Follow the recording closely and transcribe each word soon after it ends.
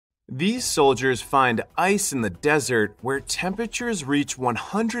These soldiers find ice in the desert where temperatures reach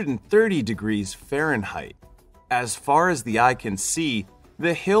 130 degrees Fahrenheit. As far as the eye can see,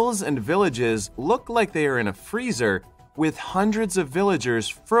 the hills and villages look like they are in a freezer, with hundreds of villagers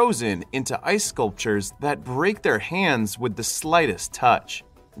frozen into ice sculptures that break their hands with the slightest touch.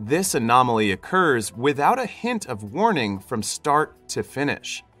 This anomaly occurs without a hint of warning from start to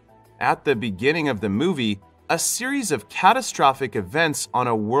finish. At the beginning of the movie, a series of catastrophic events on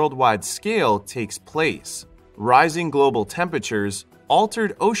a worldwide scale takes place. Rising global temperatures,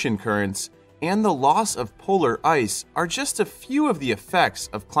 altered ocean currents, and the loss of polar ice are just a few of the effects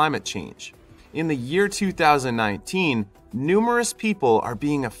of climate change. In the year 2019, numerous people are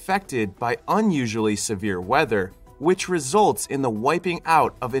being affected by unusually severe weather, which results in the wiping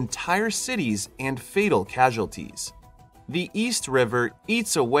out of entire cities and fatal casualties. The East River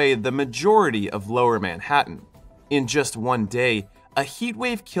eats away the majority of Lower Manhattan. In just one day, a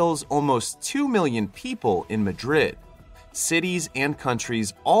heatwave kills almost 2 million people in Madrid. Cities and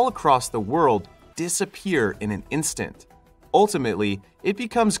countries all across the world disappear in an instant. Ultimately, it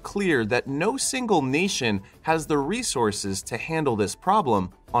becomes clear that no single nation has the resources to handle this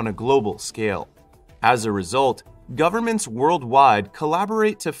problem on a global scale. As a result, governments worldwide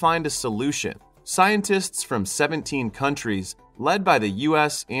collaborate to find a solution. Scientists from 17 countries, led by the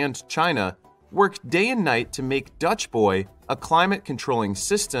US and China, work day and night to make Dutch Boy, a climate-controlling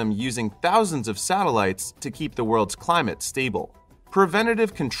system using thousands of satellites to keep the world's climate stable.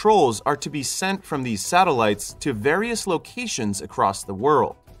 Preventative controls are to be sent from these satellites to various locations across the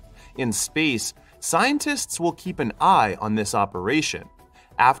world. In space, scientists will keep an eye on this operation.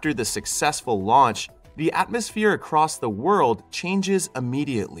 After the successful launch, the atmosphere across the world changes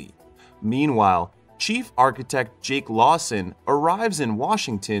immediately. Meanwhile, Chief Architect Jake Lawson arrives in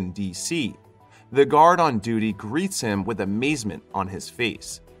Washington, D.C. The guard on duty greets him with amazement on his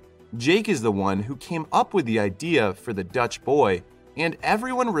face. Jake is the one who came up with the idea for the Dutch Boy, and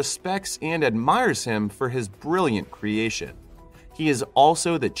everyone respects and admires him for his brilliant creation. He is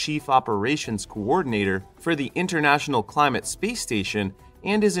also the Chief Operations Coordinator for the International Climate Space Station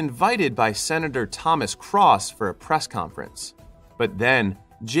and is invited by Senator Thomas Cross for a press conference. But then,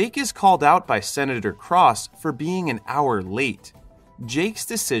 Jake is called out by Senator Cross for being an hour late. Jake's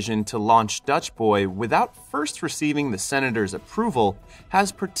decision to launch Dutch Boy without first receiving the senator's approval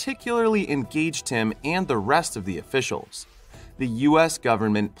has particularly engaged him and the rest of the officials. The US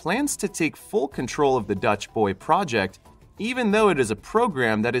government plans to take full control of the Dutch Boy project, even though it is a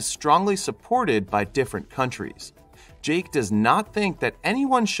program that is strongly supported by different countries. Jake does not think that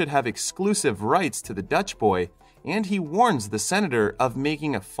anyone should have exclusive rights to the Dutch Boy, and he warns the senator of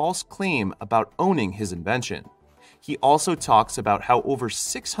making a false claim about owning his invention. He also talks about how over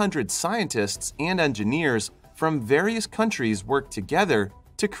 600 scientists and engineers from various countries work together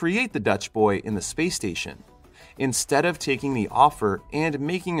to create the Dutch Boy in the space station. Instead of taking the offer and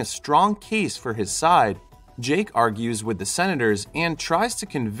making a strong case for his side, Jake argues with the senators and tries to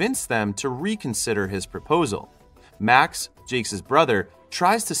convince them to reconsider his proposal. Max, Jake's brother,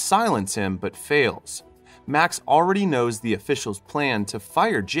 tries to silence him but fails. Max already knows the officials' plan to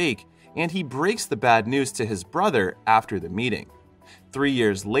fire Jake, and he breaks the bad news to his brother after the meeting. 3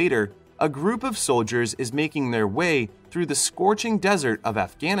 years later, a group of soldiers is making their way through the scorching desert of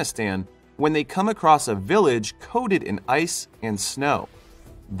Afghanistan when they come across a village coated in ice and snow.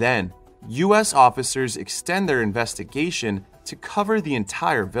 Then, US officers extend their investigation to cover the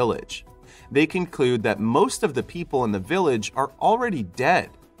entire village. They conclude that most of the people in the village are already dead.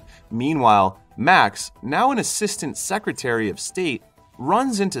 Meanwhile, Max, now an assistant secretary of state,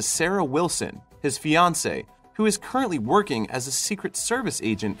 runs into Sarah Wilson, his fiancée, who is currently working as a Secret Service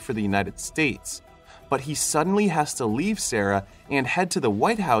agent for the United States. But he suddenly has to leave Sarah and head to the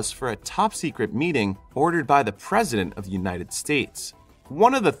White House for a top-secret meeting ordered by the President of the United States.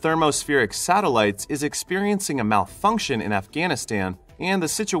 One of the thermospheric satellites is experiencing a malfunction in Afghanistan, and the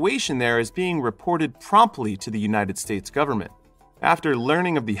situation there is being reported promptly to the United States government. After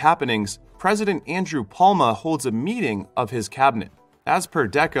learning of the happenings, President Andrew Palma holds a meeting of his cabinet. As per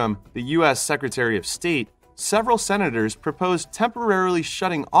Deckham, the U.S. Secretary of State, several senators proposed temporarily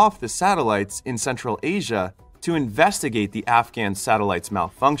shutting off the satellites in Central Asia to investigate the Afghan satellite's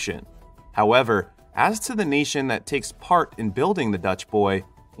malfunction. However, as to the nation that takes part in building the Dutch Boy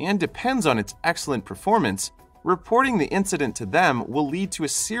and depends on its excellent performance, reporting the incident to them will lead to a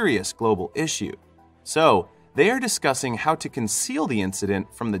serious global issue. So, they are discussing how to conceal the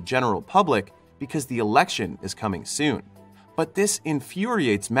incident from the general public because the election is coming soon. But this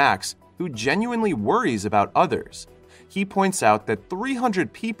infuriates Max, who genuinely worries about others. He points out that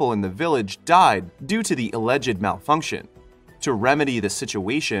 300 people in the village died due to the alleged malfunction. To remedy the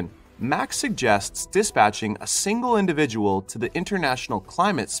situation, Max suggests dispatching a single individual to the International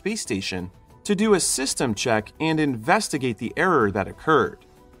Climate Space Station to do a system check and investigate the error that occurred.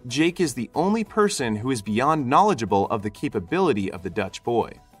 Jake is the only person who is beyond knowledgeable of the capability of the Dutch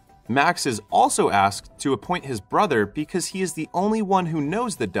boy. Max is also asked to appoint his brother because he is the only one who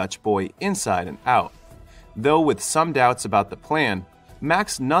knows the Dutch boy inside and out. Though with some doubts about the plan,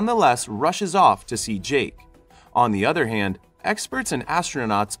 Max nonetheless rushes off to see Jake. On the other hand, experts and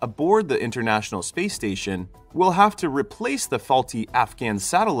astronauts aboard the International Space Station will have to replace the faulty Afghan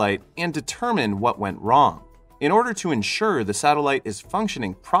satellite and determine what went wrong. In order to ensure the satellite is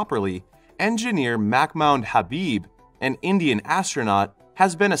functioning properly, engineer Mahmoud Habib, an Indian astronaut,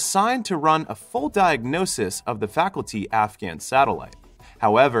 has been assigned to run a full diagnosis of the faulty Afghan satellite.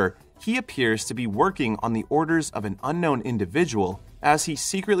 However, he appears to be working on the orders of an unknown individual as he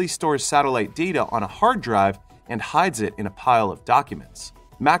secretly stores satellite data on a hard drive and hides it in a pile of documents.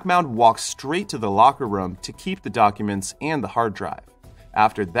 Mahmoud walks straight to the locker room to keep the documents and the hard drive.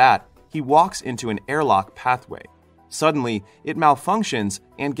 After that, he walks into an airlock pathway. Suddenly, it malfunctions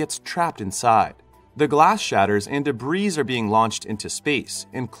and gets trapped inside. The glass shatters and debris are being launched into space,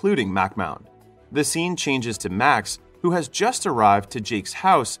 including Mahmoud. The scene changes to Max, who has just arrived to Jake's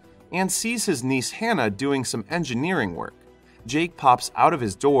house and sees his niece Hannah doing some engineering work. Jake pops out of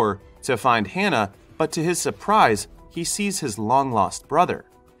his door to find Hannah, but to his surprise, he sees his long-lost brother.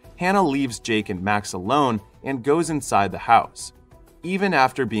 Hannah leaves Jake and Max alone and goes inside the house. Even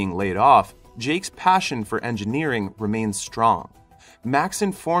after being laid off, Jake's passion for engineering remains strong. Max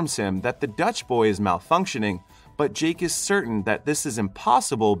informs him that the Dutch boy is malfunctioning, but Jake is certain that this is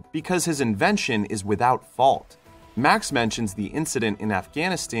impossible because his invention is without fault. Max mentions the incident in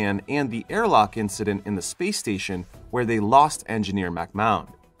Afghanistan and the airlock incident in the space station where they lost engineer Mahmoud.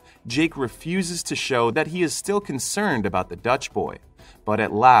 Jake refuses to show that he is still concerned about the Dutch boy, but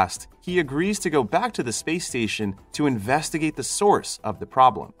at last, he agrees to go back to the space station to investigate the source of the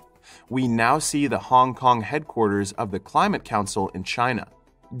problem. We now see the Hong Kong headquarters of the Climate Council in China.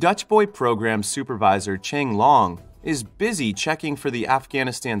 Dutch boy program supervisor Cheng Long is busy checking for the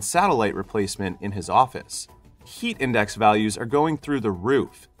Afghanistan satellite replacement in his office. Heat index values are going through the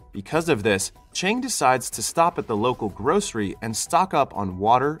roof. Because of this, Cheng decides to stop at the local grocery and stock up on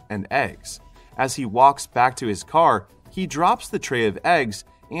water and eggs. As he walks back to his car, he drops the tray of eggs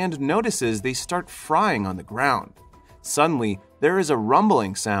and notices they start frying on the ground. Suddenly, there is a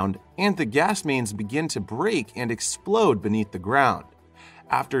rumbling sound and the gas mains begin to break and explode beneath the ground.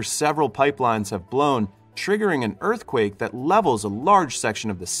 After several pipelines have blown, triggering an earthquake that levels a large section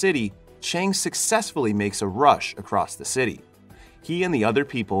of the city, Cheng successfully makes a rush across the city. He and the other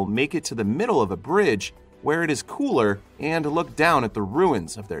people make it to the middle of a bridge where it is cooler and look down at the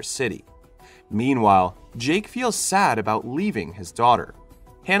ruins of their city. Meanwhile, Jake feels sad about leaving his daughter.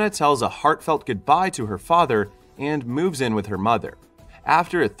 Hannah tells a heartfelt goodbye to her father and moves in with her mother.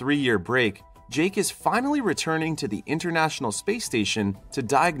 After a 3-year break, Jake is finally returning to the International Space Station to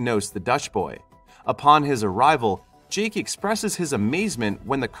diagnose the Dutch boy. Upon his arrival, Jake expresses his amazement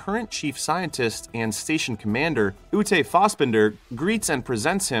when the current chief scientist and station commander, Ute Fossbender, greets and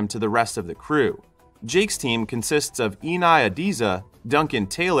presents him to the rest of the crew. Jake's team consists of Inai Adiza, Duncan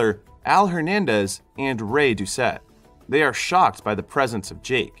Taylor, Al Hernandez, and Ray Doucette. They are shocked by the presence of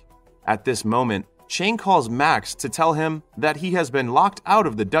Jake. At this moment, Cheng calls Max to tell him that he has been locked out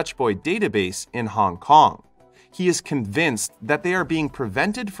of the Dutch boy database in Hong Kong. He is convinced that they are being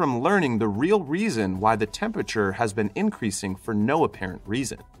prevented from learning the real reason why the temperature has been increasing for no apparent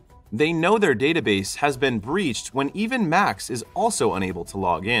reason. They know their database has been breached when even Max is also unable to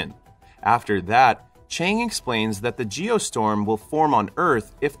log in. After that, Cheng explains that the geostorm will form on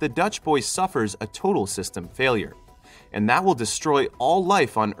Earth if the Dutch boy suffers a total system failure, and that will destroy all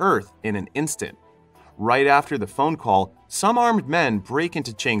life on Earth in an instant. Right after the phone call, some armed men break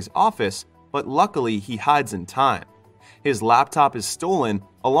into Cheng's office, but luckily he hides in time. His laptop is stolen,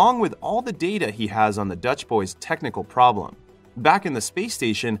 along with all the data he has on the Dutch boy's technical problem. Back in the space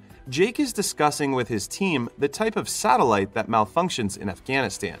station, Jake is discussing with his team the type of satellite that malfunctions in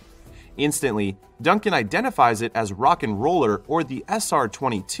Afghanistan. Instantly, Duncan identifies it as Rock and Roller, or the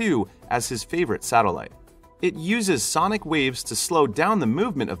SR-22, as his favorite satellite. It uses sonic waves to slow down the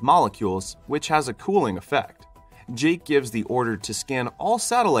movement of molecules, which has a cooling effect. Jake gives the order to scan all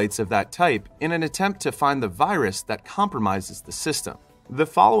satellites of that type in an attempt to find the virus that compromises the system. The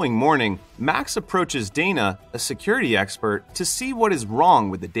following morning, Max approaches Dana, a security expert, to see what is wrong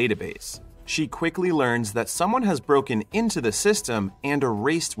with the database. She quickly learns that someone has broken into the system and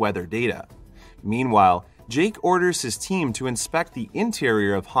erased weather data. Meanwhile, Jake orders his team to inspect the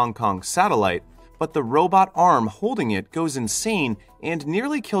interior of Hong Kong's satellite, but the robot arm holding it goes insane and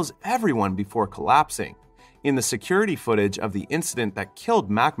nearly kills everyone before collapsing. In the security footage of the incident that killed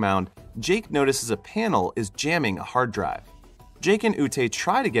MacMound, Jake notices a panel is jamming a hard drive. Jake and Ute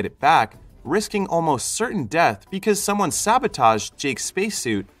try to get it back, risking almost certain death because someone sabotaged Jake's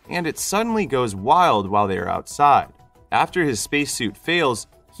spacesuit and it suddenly goes wild while they are outside. After his spacesuit fails,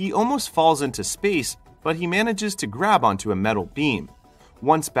 he almost falls into space, but he manages to grab onto a metal beam.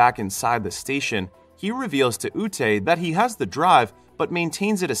 Once back inside the station, he reveals to Ute that he has the drive but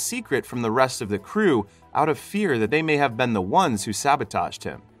maintains it a secret from the rest of the crew out of fear that they may have been the ones who sabotaged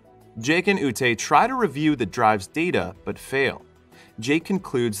him. Jake and Ute try to review the drive's data but fail. Jake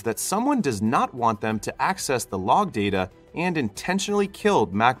concludes that someone does not want them to access the log data and intentionally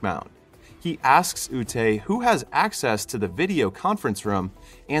killed MacMound. He asks Ute who has access to the video conference room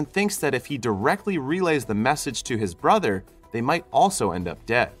and thinks that if he directly relays the message to his brother, they might also end up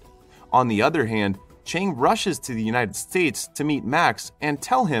dead. On the other hand, Chang rushes to the United States to meet Max and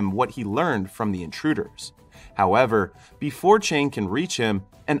tell him what he learned from the intruders. However, before Chang can reach him,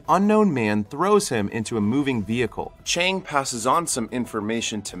 an unknown man throws him into a moving vehicle. Chang passes on some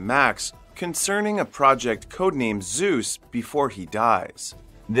information to Max concerning a project codenamed Zeus before he dies.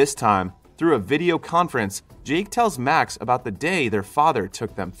 This time, through a video conference, Jake tells Max about the day their father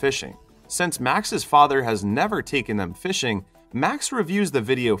took them fishing. Since Max's father has never taken them fishing, Max reviews the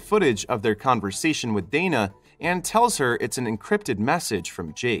video footage of their conversation with Dana and tells her it's an encrypted message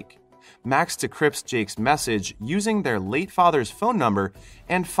from Jake. Max decrypts Jake's message using their late father's phone number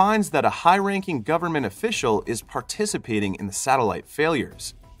and finds that a high-ranking government official is participating in the satellite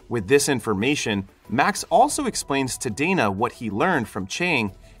failures. With this information, Max also explains to Dana what he learned from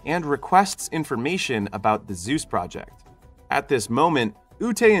Chang and requests information about the Zeus project. At this moment,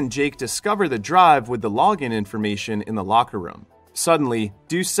 Ute and Jake discover the drive with the login information in the locker room. Suddenly,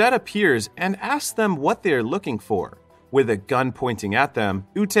 Doucette appears and asks them what they are looking for. With a gun pointing at them,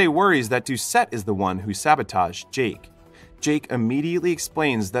 Ute worries that Doucette is the one who sabotaged Jake. Jake immediately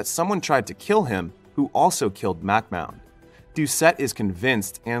explains that someone tried to kill him, who also killed MacMound. Doucette is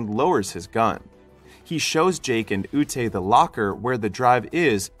convinced and lowers his gun. He shows Jake and Ute the locker where the drive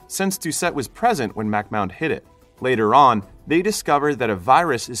is, since Doucette was present when MacMound hit it. Later on, they discover that a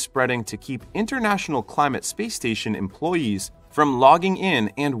virus is spreading to keep International Climate Space Station employees from logging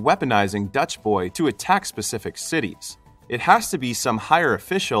in and weaponizing Dutch Boy to attack specific cities. It has to be some higher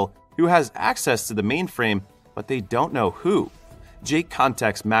official who has access to the mainframe, but they don't know who. Jake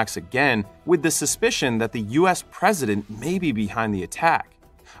contacts Max again with the suspicion that the US president may be behind the attack.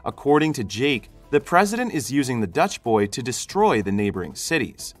 According to Jake, the president is using the Dutch Boy to destroy the neighboring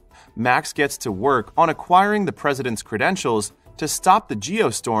cities. Max gets to work on acquiring the president's credentials to stop the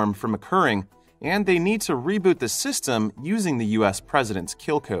geostorm from occurring, and they need to reboot the system using the US president's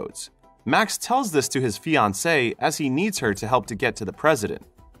kill codes. Max tells this to his fiancée as he needs her to help to get to the president.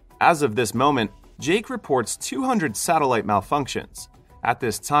 As of this moment, Jake reports 200 satellite malfunctions. At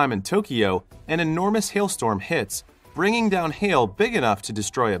this time in Tokyo, an enormous hailstorm hits, bringing down hail big enough to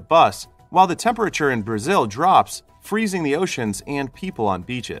destroy a bus, while the temperature in Brazil drops, freezing the oceans and people on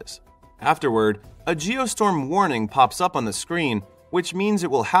beaches. Afterward, a geostorm warning pops up on the screen, which means it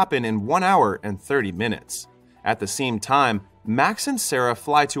will happen in 1 hour and 30 minutes. At the same time, Max and Sarah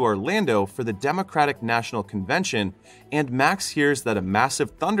fly to Orlando for the Democratic National Convention, and Max hears that a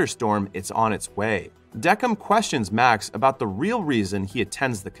massive thunderstorm is on its way. Deckham questions Max about the real reason he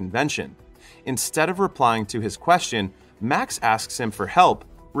attends the convention. Instead of replying to his question, Max asks him for help,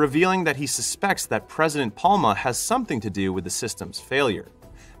 revealing that he suspects that President Palma has something to do with the system's failure.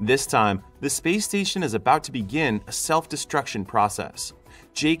 This time, the space station is about to begin a self-destruction process.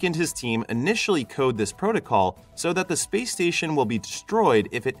 Jake and his team initially code this protocol so that the space station will be destroyed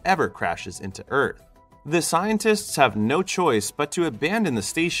if it ever crashes into Earth. The scientists have no choice but to abandon the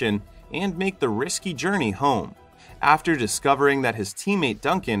station and make the risky journey home. After discovering that his teammate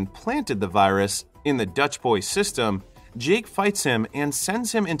Duncan planted the virus in the Dutch Boy system, Jake fights him and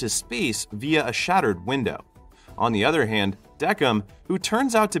sends him into space via a shattered window. On the other hand, Deckham, who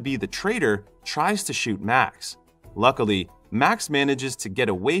turns out to be the traitor, tries to shoot Max. Luckily, Max manages to get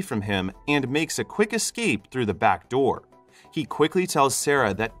away from him and makes a quick escape through the back door. He quickly tells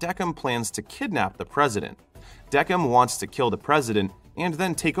Sarah that Deckham plans to kidnap the president. Deckham wants to kill the president and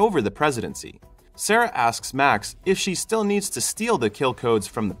then take over the presidency. Sarah asks Max if she still needs to steal the kill codes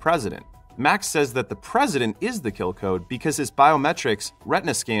from the president. Max says that the president is the kill code because his biometrics,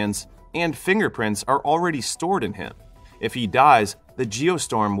 retina scans, and fingerprints are already stored in him. If he dies, the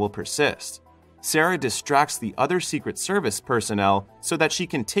geostorm will persist. Sarah distracts the other Secret Service personnel so that she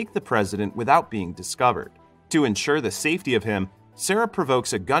can take the president without being discovered. To ensure the safety of him, Sarah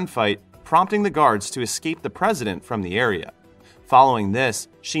provokes a gunfight, prompting the guards to escape the president from the area. Following this,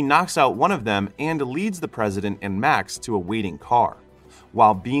 she knocks out one of them and leads the president and Max to a waiting car.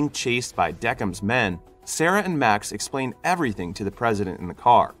 While being chased by Deckham's men, Sarah and Max explain everything to the president in the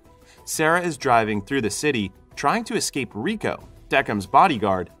car. Sarah is driving through the city, trying to escape Rico, Deckham's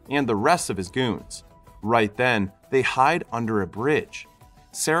bodyguard, and the rest of his goons. Right then, they hide under a bridge.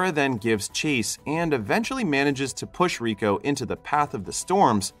 Sarah then gives chase and eventually manages to push Rico into the path of the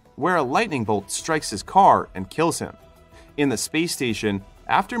storms, where a lightning bolt strikes his car and kills him. In the space station,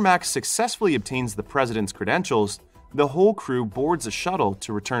 after Max successfully obtains the president's credentials, the whole crew boards a shuttle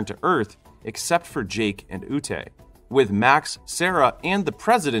to return to Earth, except for Jake and Ute. With Max, Sarah, and the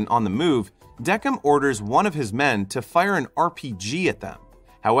president on the move, Deckham orders one of his men to fire an RPG at them.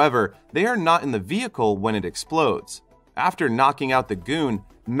 However, they are not in the vehicle when it explodes. After knocking out the goon,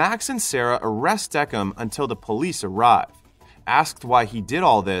 Max and Sarah arrest Deckham until the police arrive. Asked why he did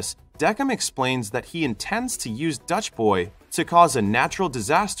all this, Deckham explains that he intends to use Dutch Boy to cause a natural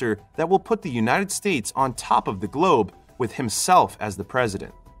disaster that will put the United States on top of the globe, with himself as the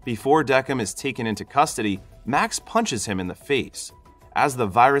president. Before Deckham is taken into custody, Max punches him in the face. As the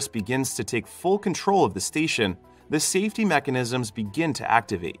virus begins to take full control of the station, the safety mechanisms begin to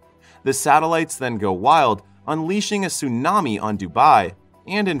activate. The satellites then go wild, unleashing a tsunami on Dubai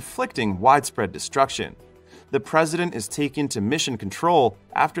and inflicting widespread destruction. The president is taken to mission control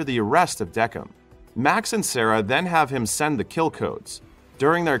after the arrest of Deckham. Max and Sarah then have him send the kill codes.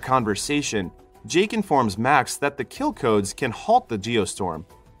 During their conversation, Jake informs Max that the kill codes can halt the geostorm,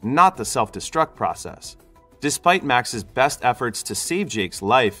 not the self-destruct process. Despite Max's best efforts to save Jake's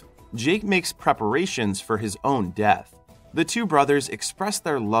life, Jake makes preparations for his own death. The two brothers express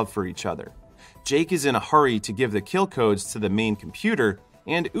their love for each other. Jake is in a hurry to give the kill codes to the main computer,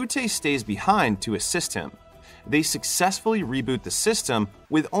 and Ute stays behind to assist him. They successfully reboot the system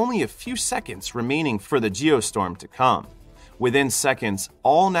with only a few seconds remaining for the geostorm to come. Within seconds,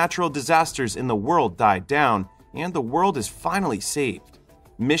 all natural disasters in the world die down, and the world is finally saved.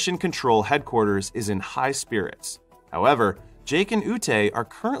 Mission Control Headquarters is in high spirits. However, Jake and Ute are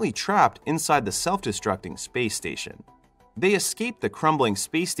currently trapped inside the self-destructing space station. They escape the crumbling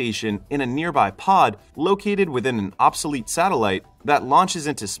space station in a nearby pod located within an obsolete satellite that launches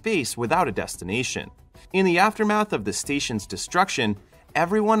into space without a destination. In the aftermath of the station's destruction,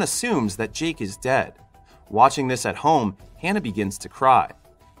 everyone assumes that Jake is dead. Watching this at home, Hannah begins to cry.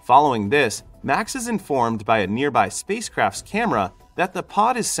 Following this, Max is informed by a nearby spacecraft's camera that the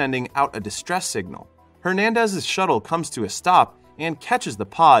pod is sending out a distress signal. Hernandez's shuttle comes to a stop and catches the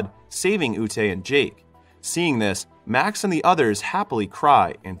pod, saving Ute and Jake. Seeing this, Max and the others happily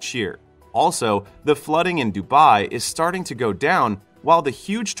cry and cheer. Also, the flooding in Dubai is starting to go down, while the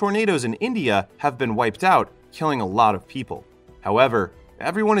huge tornadoes in India have been wiped out, killing a lot of people. However,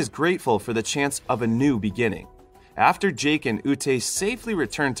 everyone is grateful for the chance of a new beginning. After Jake and Ute safely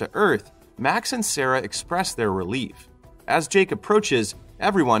return to Earth, Max and Sarah express their relief. As Jake approaches,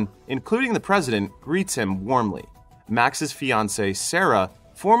 everyone, including the president, greets him warmly. Max's fiancée, Sarah,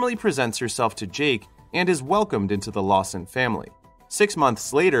 formally presents herself to Jake and is welcomed into the Lawson family. 6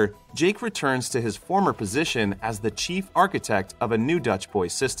 months later, Jake returns to his former position as the chief architect of a new Dutch Boy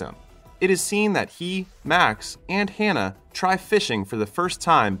system. It is seen that he, Max, and Hannah try fishing for the first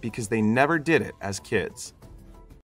time because they never did it as kids.